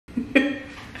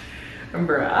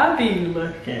Bruh, I be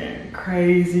looking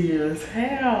crazy as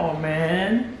hell,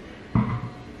 man.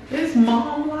 This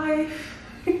mom life,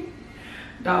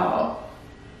 dog,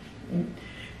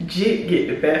 jit get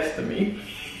the best of me.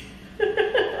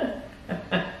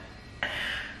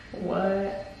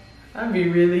 What? I be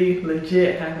really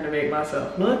legit having to make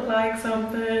myself look like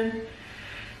something.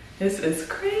 It's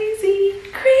crazy,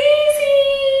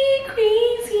 crazy,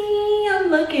 crazy. I'm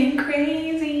looking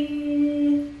crazy.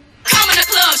 I'm in the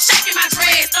club, shaking my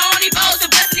dreads, throwing these bows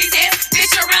and busting these heads.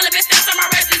 Bitch, your relevant steps on my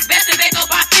wrist is best to back up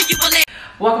off you bullet.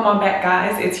 Welcome on back,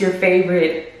 guys. It's your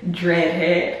favorite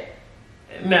dreadhead.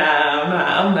 Nah,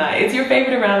 I'm not. It's your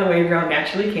favorite around the way girl,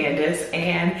 Naturally Candace,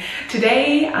 and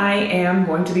today I am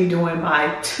going to be doing my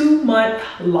 2-month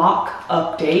lock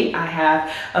update. I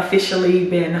have officially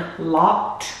been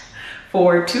locked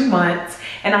for 2 months,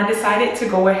 and I decided to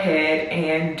go ahead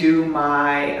and do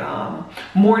my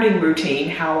morning routine,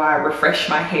 how I refresh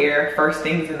my hair first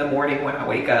things in the morning when I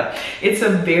wake up. It's a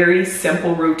very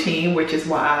simple routine, which is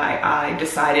why I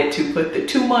decided to put the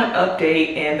 2-month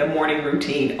update and the morning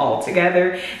routine all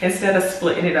together instead of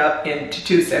splitting it up into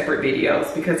 2 separate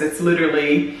videos, because it's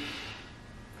literally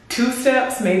 2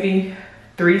 steps, maybe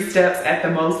 3 steps at the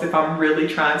most if I'm really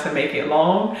trying to make it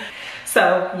long.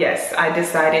 So yes, I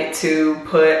decided to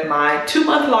put my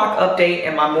 2-month lock update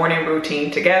and my morning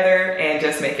routine together and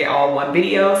just make it all one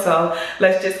video. So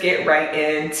let's just get right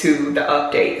into the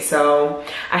update. So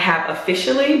I have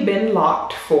officially been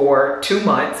locked for 2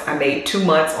 months. I made 2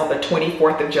 months on the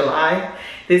 24th of July.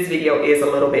 This video is a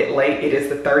little bit late. It is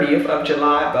the 30th of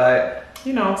July, but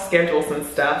you know, schedules and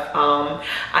stuff.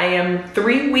 I am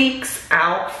 3 weeks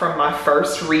out from my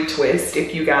first retwist.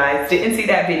 If you guys didn't see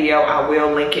that video, I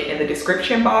will link it in the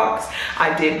description box.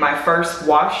 I did my first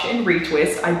wash and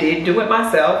retwist. I did do it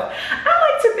myself. I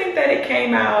like to think that it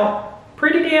came out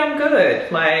pretty damn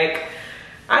good. Like,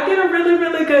 I did a really,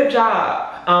 really good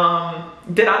job.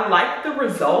 Did I like the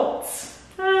results?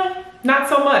 Not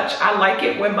so much. I like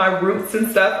it when my roots and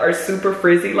stuff are super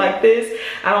frizzy like this.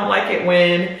 I don't like it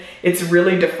when it's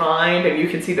really defined and you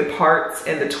can see the parts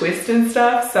and the twist and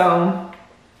stuff. So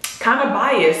kind of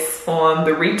biased on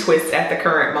the retwist at the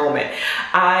current moment.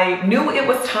 I knew it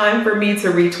was time for me to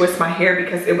retwist my hair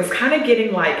because it was kind of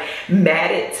getting like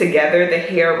matted together. The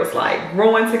hair was like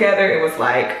growing together. It was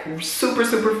like super,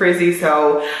 super frizzy.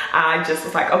 So I just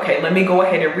was like, okay, let me go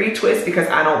ahead and retwist because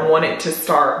I don't want it to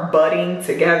start budding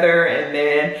together and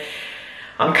then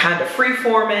I'm kind of free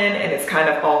forming and it's kind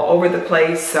of all over the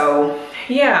place. So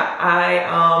yeah,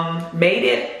 I made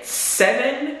it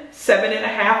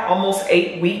 7.5, almost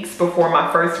 8 weeks before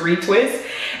my first retwist.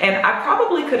 And I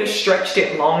probably could have stretched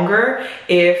it longer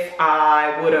if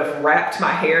I would have wrapped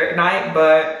my hair at night,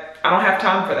 but I don't have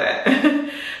time for that.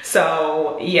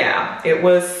 So yeah, it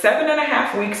was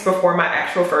 7.5 weeks before my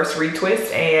actual first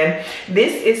retwist. And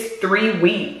this is 3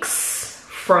 weeks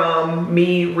from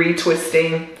me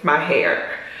retwisting my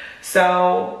hair.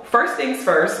 So first things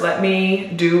first, let me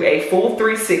do a full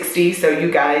 360 so you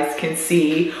guys can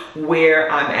see where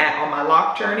I'm at on my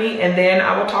lock journey, and then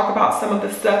I will talk about some of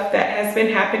the stuff that has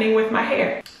been happening with my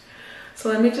hair. So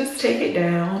let me just take it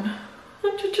down.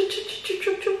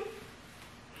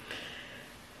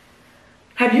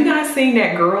 Have you guys seen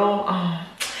that girl?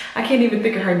 I can't even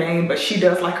think of her name, but she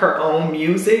does like her own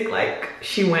music. Like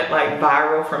she went like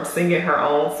viral from singing her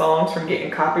own songs from getting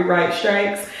copyright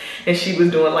strikes. And she was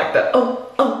doing like the,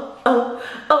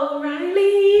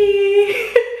 O'Reilly.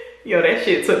 Yo, that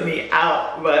shit took me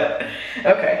out, but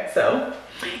okay. So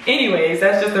anyways,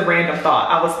 that's just a random thought.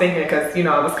 I was thinking because, you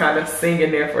know, I was kind of singing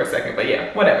there for a second, but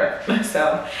yeah, whatever.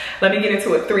 So let me get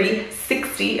into a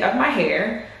 360 of my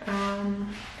hair.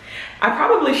 I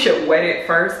probably should wet it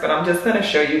first, but I'm just gonna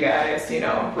show you guys, you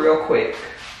know, real quick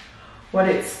what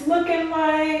it's looking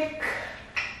like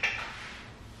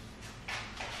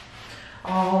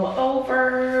all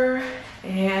over.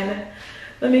 And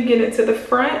let me get it to the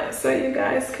front so you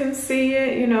guys can see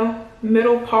it, you know,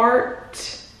 middle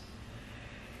part,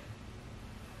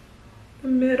 the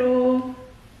middle,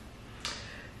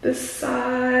 the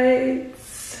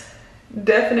sides.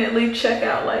 Definitely check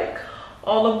out like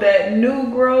all of that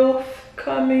new growth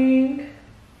coming.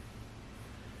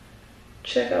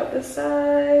 Check out the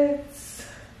sides.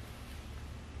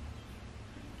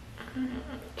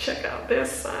 Check out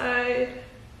this side.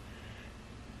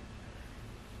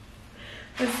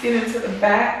 Let's get into the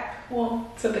back,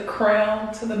 well, to the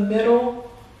crown, to the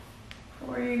middle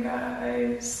for you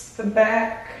guys. The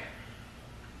back.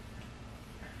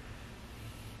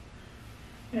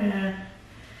 And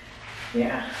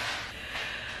yeah.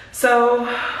 So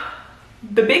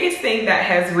the biggest thing that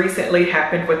has recently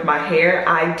happened with my hair,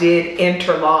 I did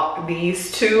interlock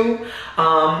these two.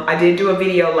 I did do a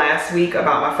video last week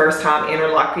about my first time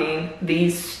interlocking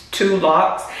these two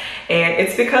locks, and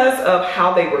it's because of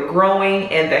how they were growing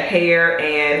and the hair,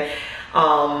 and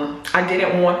I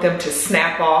didn't want them to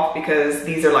snap off because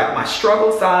these are like my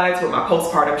struggle sides with my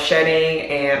postpartum shedding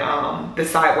and the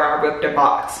side where I ripped a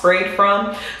box sprayed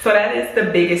from. So that is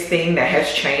the biggest thing that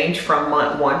has changed from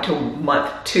month 1 to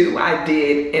month 2. I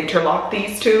did interlock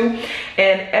these two,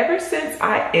 and ever since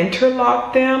I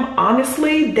interlocked them,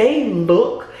 honestly, they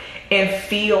look and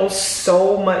feel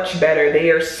so much better. They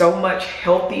are so much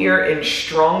healthier and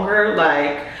stronger.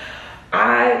 Like,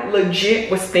 I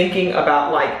legit was thinking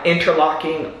about like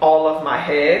interlocking all of my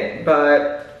head,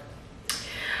 but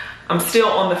I'm still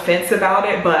on the fence about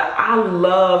it. But I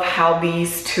love how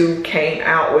these two came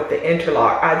out with the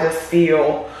interlock. I just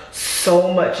feel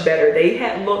so much better. They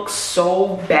had looked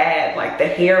so bad, like the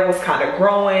hair was kind of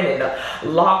growing and the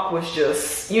lock was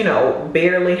just, you know,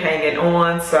 barely hanging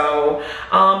on. So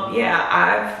yeah,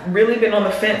 I've really been on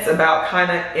the fence about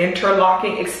kind of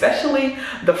interlocking, especially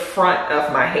the front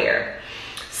of my hair.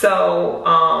 So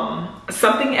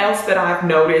something else that I've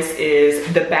noticed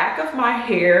is the back of my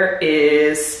hair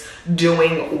is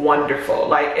doing wonderful.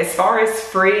 Like, as far as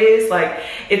frizz, like,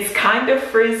 it's kind of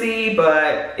frizzy,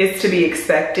 but it's to be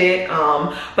expected.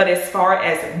 But as far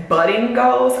as budding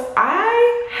goes,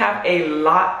 I have a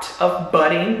lot of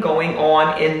budding going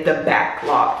on in the back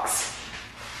locks.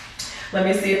 Let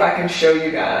me see if I can show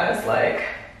you guys. Like,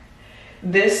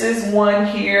 this is one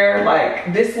here.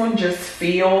 Like, this one just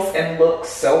feels and looks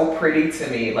so pretty to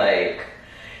me. Like,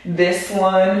 this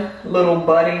one, little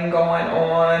budding going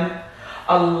on.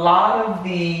 A lot of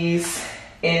these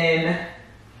in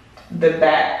the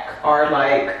back are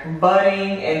like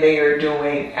budding, and they are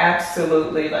doing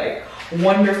absolutely like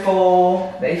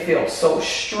wonderful. They feel so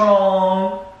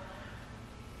strong.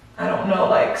 I don't know,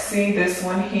 like, see this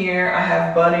one here, I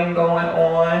have budding going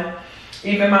on.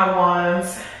 Even my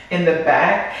ones in the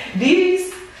back,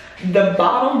 the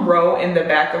bottom row in the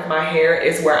back of my hair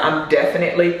is where I'm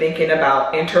definitely thinking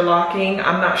about interlocking.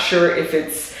 I'm not sure if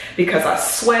it's because I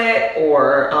sweat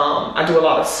or I do a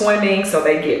lot of swimming, so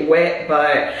they get wet,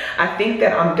 but I think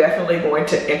that I'm definitely going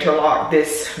to interlock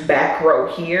this back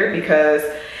row here because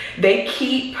they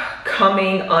keep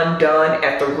coming undone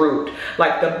at the root.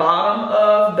 Like, the bottom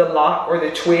of the lock or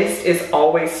the twist is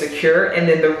always secure, and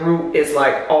then the root is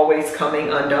like always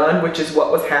coming undone, which is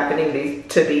what was happening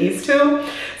to these two.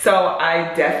 So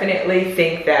I definitely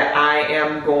think that I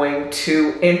am going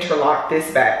to interlock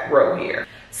this back row here.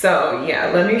 So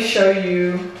yeah, let me show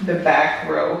you the back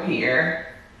row here.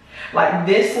 Like,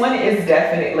 this one is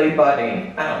definitely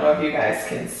budding. I don't know if you guys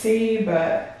can see,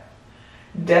 but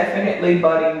definitely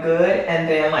budding good. And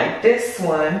then like this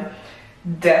one,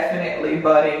 definitely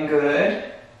budding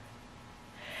good.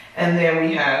 And then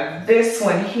we have this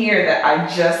one here that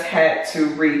I just had to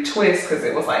retwist because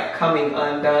it was like coming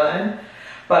undone.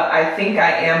 But I think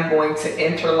I am going to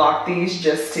interlock these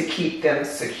just to keep them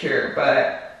secure.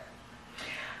 But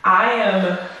I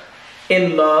am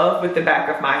in love with the back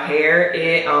of my hair.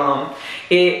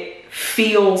 It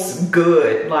feels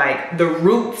good. Like, the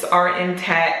roots are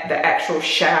intact, the actual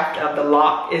shaft of the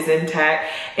lock is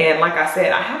intact, and like I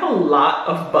said, I have a lot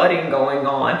of budding going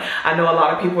on. I know a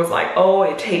lot of people was like, oh,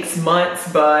 it takes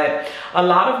months, but a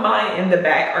lot of mine in the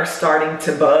back are starting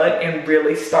to bud and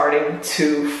really starting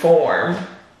to form.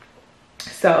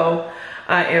 So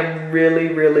I am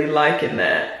really liking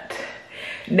that.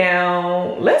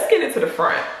 Now let's get into the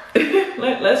front.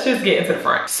 Let's just get into the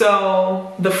front.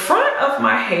 So the front of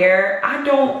my hair, I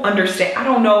don't understand. I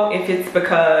don't know if it's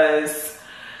because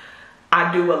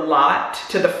I do a lot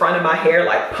to the front of my hair,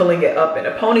 like pulling it up in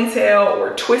a ponytail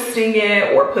or twisting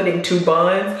it or putting two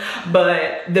buns,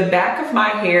 but the back of my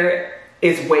hair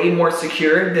is way more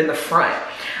secure than the front.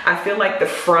 I feel like the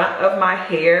front of my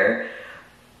hair,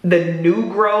 the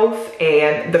new growth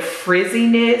and the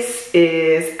frizziness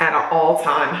is at an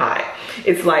all-time high.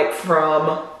 It's like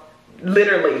from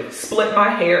literally split my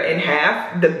hair in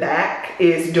half, the back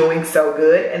is doing so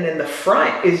good, and then the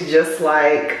front is just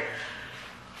like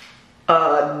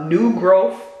a new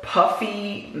growth,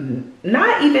 puffy,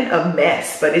 not even a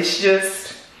mess, but it's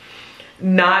just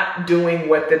not doing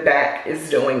what the back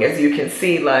is doing. As you can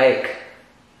see, like,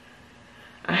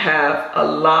 I have a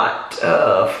lot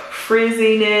of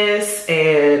frizziness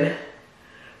and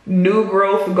new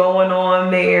growth going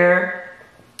on there.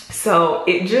 So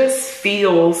it just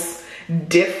feels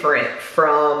different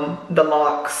from the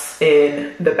locks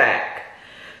in the back.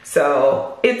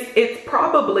 So it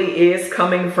probably is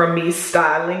coming from me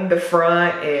styling the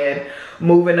front and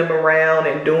moving them around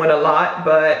and doing a lot,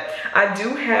 but I do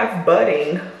have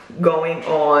budding going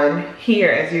on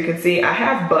here. As you can see, I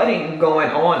have budding going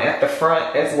on at the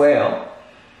front as well.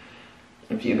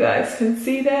 If you guys can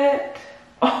see that.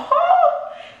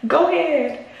 Oh, go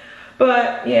ahead.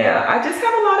 But yeah, I just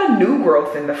have a lot of new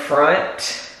growth in the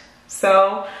front.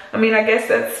 So, I mean, I guess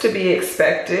that's to be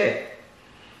expected.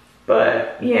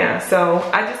 But yeah, so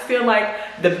I just feel like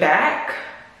the back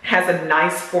has a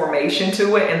nice formation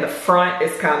to it and the front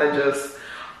is kind of just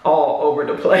all over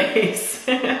the place.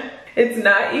 It's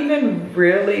not even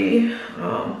really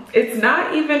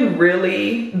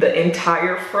the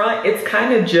entire front. It's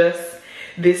kind of just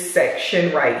this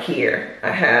section right here.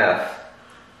 I have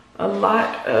a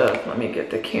lot of, let me get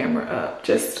the camera up,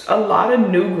 just a lot of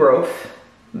new growth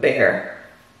there.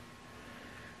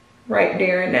 Right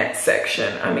there in that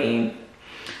section. I mean,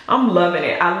 I'm loving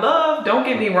it. Don't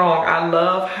get me wrong, I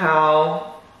love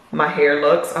how my hair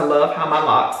looks. I love how my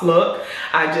locks look.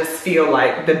 I just feel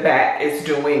like the back is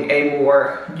doing a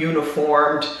more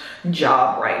uniformed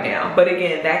job right now. But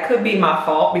again, that could be my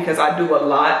fault because I do a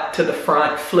lot to the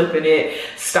front, flipping it,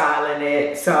 styling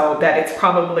it. So that is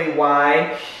probably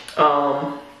why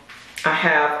I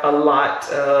have a lot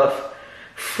of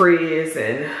frizz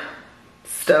and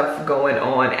stuff going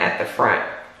on at the front.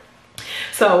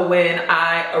 So when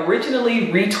I originally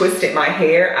retwisted my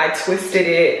hair, I twisted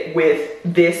it with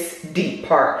this deep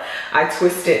part. I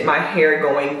twisted my hair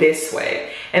going this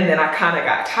way, and then I kind of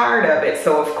got tired of it.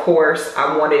 So of course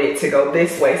I wanted it to go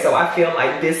this way. So I feel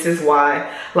like this is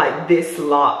why like this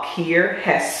lock here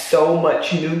has so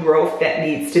much new growth that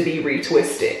needs to be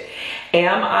retwisted.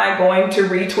 Am I going to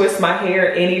retwist my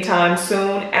hair anytime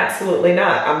soon? Absolutely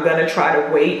not. I'm gonna try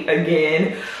to wait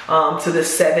again to the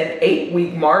 7-8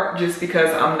 week mark, just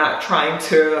because I'm not trying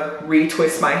to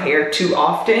retwist my hair too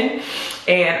often.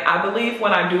 And I believe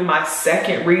when I do my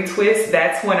second retwist,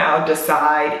 that's when I'll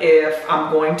decide if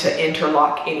I'm going to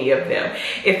interlock any of them.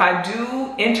 If I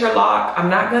do interlock, I'm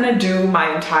not gonna do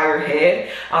my entire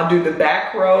head. I'll do the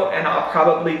back row and I'll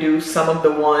probably do some of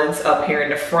the ones up here in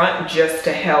the front just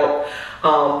to help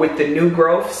with the new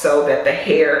growth, so that the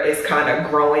hair is kind of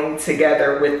growing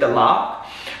together with the lock.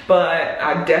 But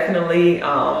I definitely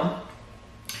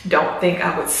don't think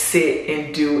I would sit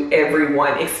and do every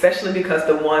one, especially because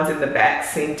the ones in the back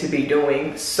seem to be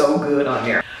doing so good on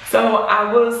there. So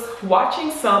I was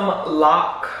watching some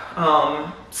lock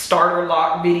starter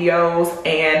lock videos,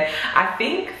 and I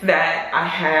think that I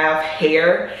have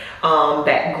hair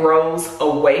that grows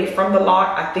away from the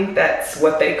lock. I think that's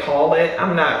what they call it.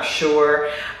 I'm not sure.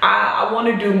 I want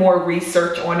to do more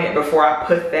research on it before I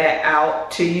put that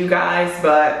out to you guys,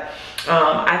 but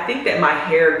I think that my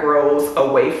hair grows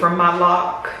away from my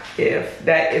lock, if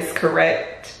that is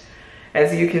correct.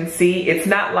 As you can see, it's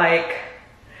not like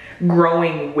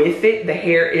growing with it. The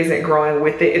hair isn't growing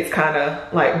with it. It's kind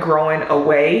of like growing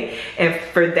away. And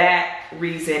for that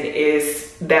reason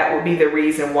that would be the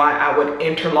reason why I would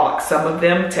interlock some of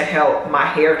them, to help my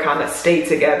hair kind of stay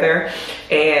together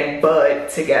and bud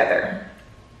together.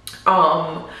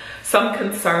 Some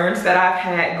concerns that I've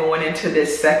had going into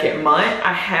this second month,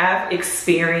 I have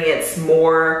experienced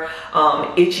more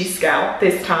itchy scalp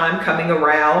this time coming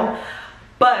around,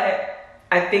 but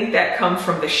I think that comes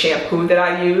from the shampoo that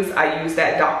I use. I use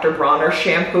that Dr. Bronner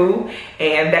shampoo,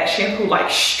 and that shampoo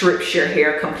like strips your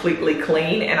hair completely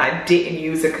clean, and I didn't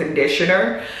use a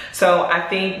conditioner. So I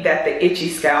think that the itchy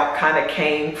scalp kind of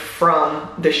came from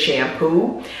the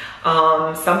shampoo.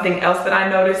 Something else that I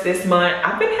noticed this month,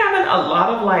 I've been having a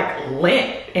lot of like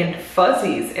lint and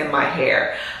fuzzies in my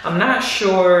hair. I'm not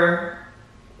sure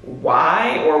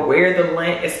why or where the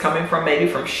lint is coming from, maybe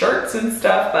from shirts and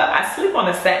stuff, but I sleep on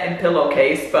a satin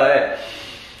pillowcase, but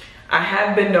I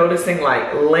have been noticing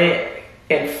like lint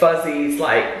and fuzzies,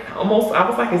 like almost, I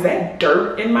was like, is that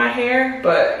dirt in my hair?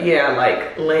 But yeah,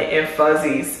 like lint and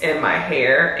fuzzies in my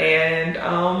hair. And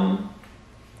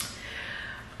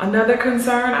another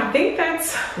concern, I think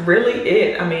that's really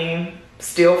it. I mean,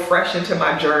 still fresh into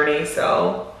my journey,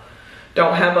 so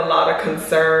don't have a lot of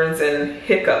concerns and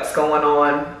hiccups going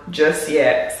on just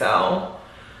yet. So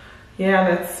yeah,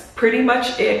 that's pretty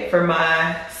much it for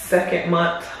my second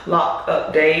month lock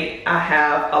update. I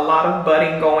have a lot of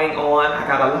budding going on. I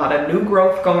got a lot of new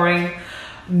growth going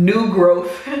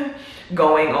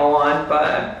on,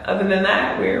 but other than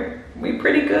that, we're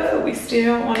pretty good. We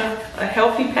still on a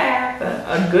healthy path,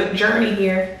 a good journey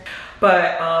here.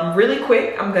 But really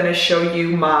quick, I'm gonna show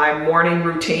you my morning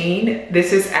routine.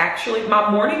 This is actually, my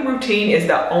morning routine is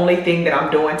the only thing that I'm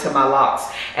doing to my locks.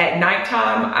 At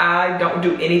nighttime, I don't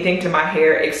do anything to my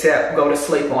hair except go to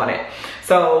sleep on it.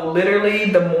 So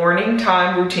literally the morning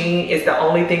time routine is the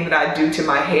only thing that I do to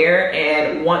my hair,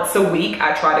 and once a week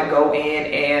I try to go in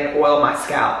and oil my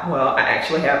scalp. Well, I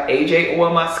actually have AJ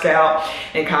oil my scalp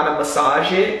and kind of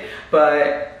massage it,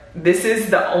 but this is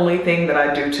the only thing that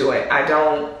I do to it. I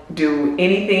don't do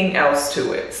anything else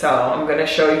to it. So I'm gonna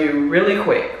show you really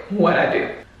quick what I do.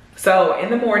 So in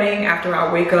the morning, after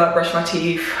I wake up, brush my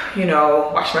teeth, you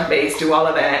know, wash my face, do all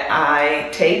of that, I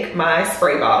take my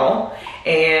spray bottle,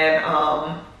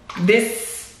 and this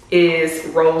is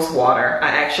rose water. I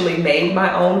actually made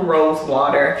my own rose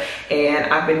water, and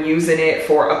I've been using it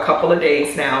for a couple of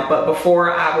days now. But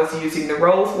before I was using the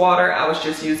rose water, I was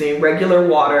just using regular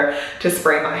water to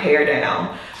spray my hair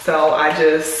down. So I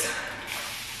just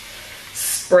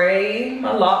spray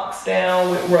my locks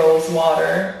down with rose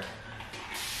water.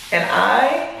 And I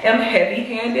am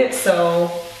heavy-handed, so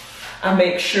I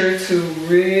make sure to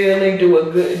really do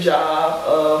a good job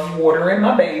of watering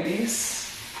my babies.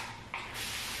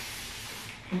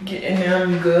 Getting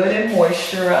them good and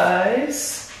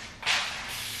moisturized.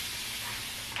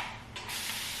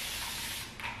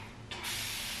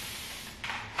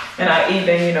 And I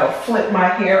even, you know, flip my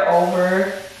hair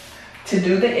over to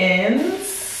do the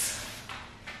ends.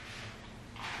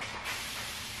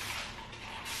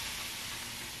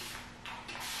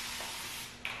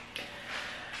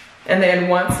 And then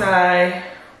once I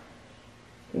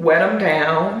wet them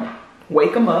down,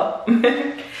 wake them up,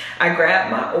 I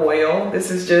grab my oil. This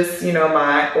is just, you know,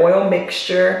 my oil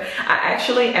mixture. I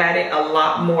actually added a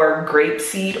lot more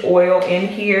grapeseed oil in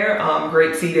here.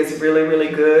 Grapeseed is really, really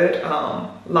good.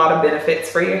 A lot of benefits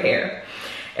for your hair.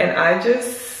 And I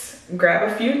just grab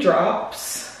a few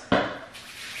drops,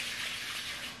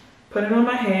 put it on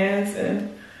my hands,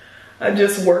 and I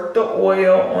just work the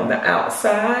oil on the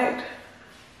outside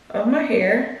of my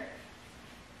hair.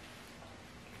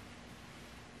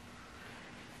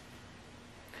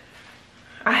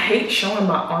 I hate showing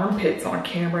my armpits on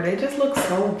camera. They just look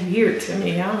so weird to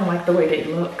me. I don't like the way they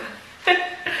look.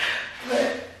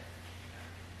 But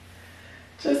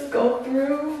just go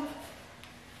through.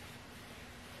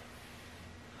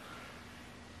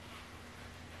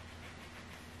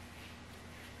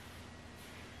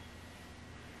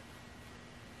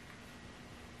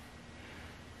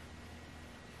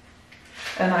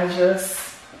 And I just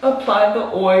apply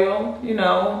the oil, you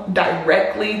know,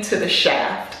 directly to the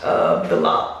shaft of the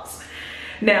locks.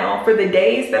 Now, for the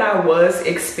days that I was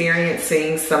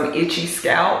experiencing some itchy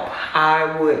scalp,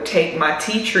 I would take my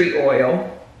tea tree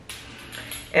oil,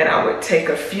 and I would take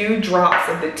a few drops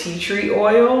of the tea tree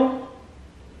oil,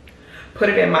 put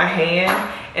it in my hand,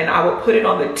 and I would put it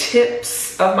on the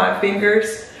tips of my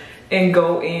fingers and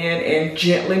go in and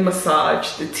gently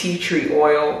massage the tea tree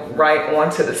oil right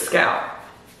onto the scalp.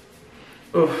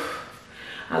 Oof,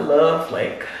 I love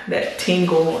like that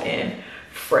tingle and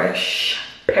fresh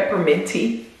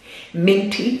pepperminty,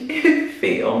 minty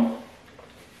feel.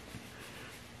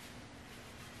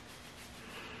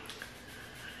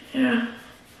 Yeah.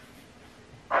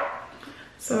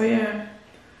 So yeah,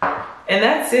 and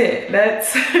that's it.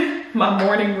 That's my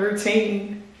morning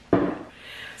routine.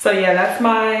 So yeah, that's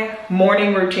my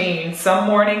morning routine. Some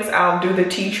mornings I'll do the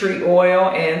tea tree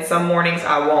oil, and some mornings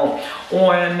I won't.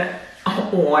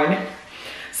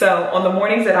 So on the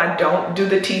mornings that I don't do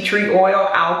the tea tree oil,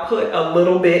 I'll put a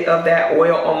little bit of that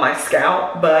oil on my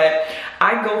scalp, but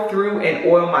I go through and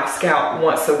oil my scalp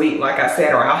once a week, like I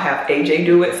said, or I'll have AJ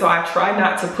do it. So I try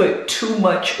not to put too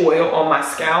much oil on my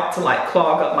scalp to like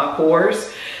clog up my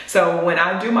pores. So when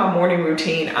I do my morning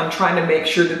routine, I'm trying to make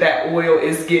sure that that oil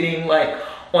is getting like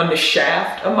on the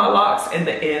shaft of my locks and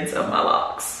the ends of my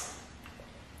locks.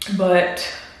 But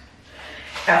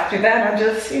after that, I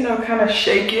just, you know, kind of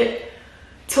shake it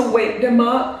to wake them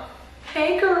up.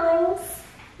 Hey girls,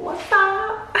 what's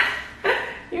up?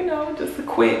 You know, just a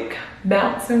quick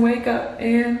bounce and wake up,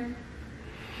 and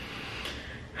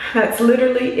that's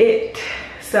literally it.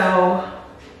 So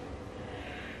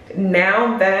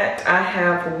now that I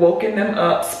have woken them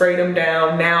up, sprayed them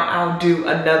down, now I'll do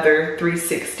another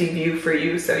 360 view for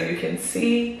you so you can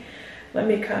see. Let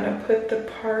me kind of put the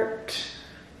part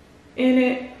in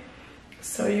it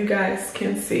so you guys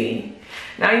can see.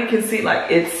 Now you can see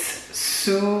like it's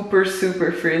super,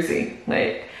 super frizzy.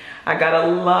 Like I got a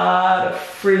lot of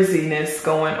frizziness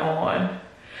going on.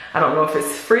 I don't know if it's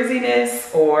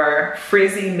frizziness or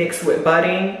frizzy mixed with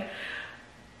budding.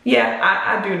 Yeah,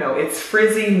 I do know it's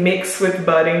frizzy mixed with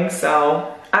budding.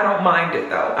 So I don't mind it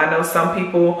though. I know some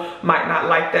people might not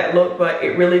like that look, but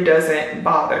it really doesn't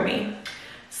bother me.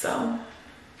 So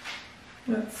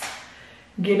let's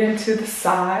get into the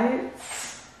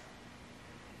sides.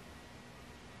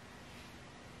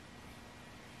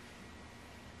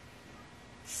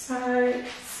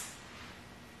 Sides,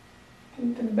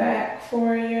 and the back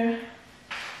for you.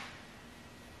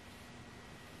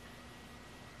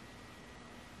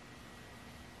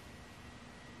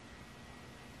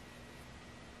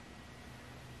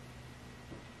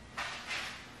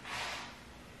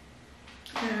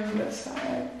 And the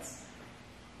sides.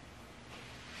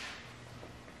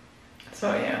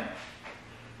 So yeah.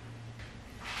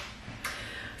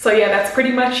 So yeah, that's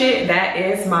pretty much it. That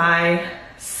is my,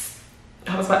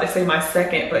 I was about to say my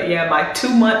second, but yeah, my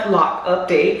 2-month loc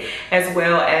update, as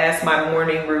well as my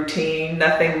morning routine.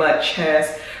 Nothing much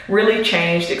has really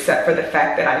changed except for the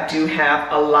fact that I do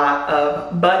have a lot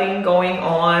of budding going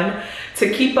on. To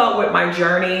keep up with my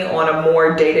journey on a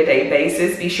more day-to-day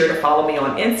basis, be sure to follow me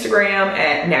on Instagram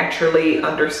at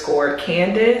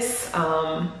Naturally_Candace.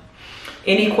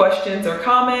 Any questions or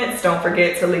comments, don't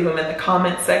forget to leave them in the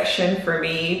comment section for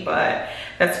me. But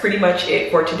that's pretty much it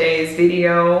for today's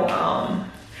video.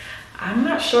 I'm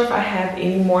not sure if I have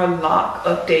any more loc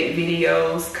update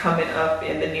videos coming up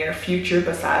in the near future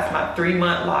besides my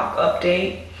 3-month loc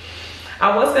update.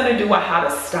 I was gonna do a how to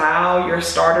style your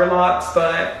starter locks,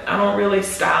 but I don't really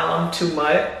style them too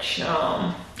much.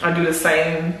 I do the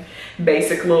same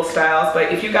basic little styles,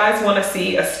 but if you guys wanna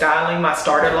see a styling my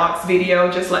starter locks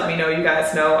video, just let me know. You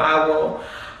guys know I will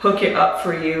hook it up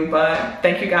for you. But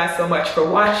thank you guys so much for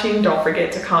watching. Don't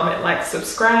forget to comment, like,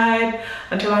 subscribe.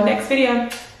 Until our next video,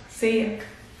 see ya.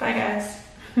 Bye guys.